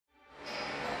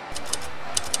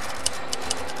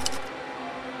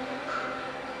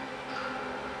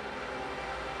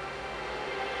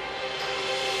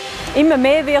Immer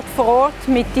mehr wird vor Ort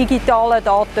mit digitalen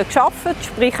Daten geschaffen,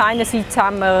 sprich einerseits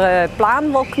haben wir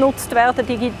Pläne, die genutzt werden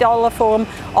in digitaler Form,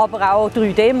 aber auch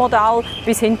 3D-Modelle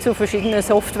bis hin zu verschiedenen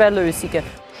Softwarelösungen.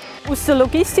 Aus der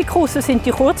Logistik heraus sind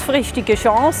die kurzfristigen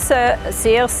Chancen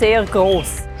sehr, sehr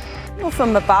gross. Auf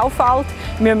einem Baufeld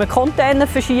müssen wir Container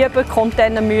verschieben.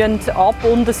 Container müssen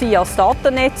angebunden sein an das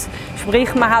Datennetz.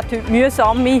 Sprich, man hat heute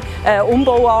mühsame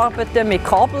Umbauarbeiten mit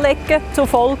Kabellecken zur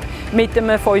Folge. Mit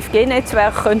einem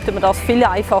 5G-Netzwerk könnte man das viel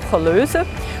einfacher lösen.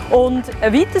 Und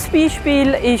ein weiteres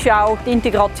Beispiel ist auch die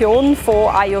Integration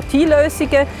von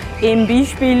IoT-Lösungen im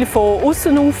Beispiel von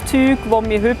Aussenaufzügen, die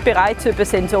wir heute bereits über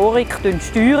Sensorik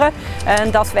steuern.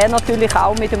 Das wäre natürlich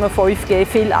auch mit einem 5G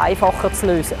viel einfacher zu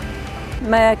lösen.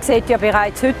 Man sieht ja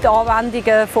bereits heute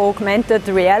Anwendungen von Augmented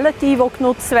Reality, die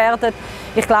genutzt werden.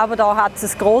 Ich glaube, da hat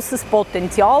es ein grosses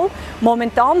Potenzial.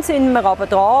 Momentan sind wir aber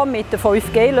dran, mit der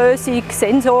 5G-Lösung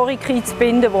Sensorik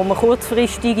einzubinden, wo man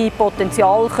kurzfristige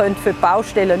Potenzial für die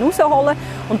Baustellen herausholen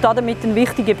und damit einen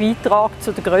wichtigen Beitrag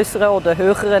zu der grösseren oder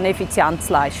höheren Effizienz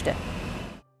leisten.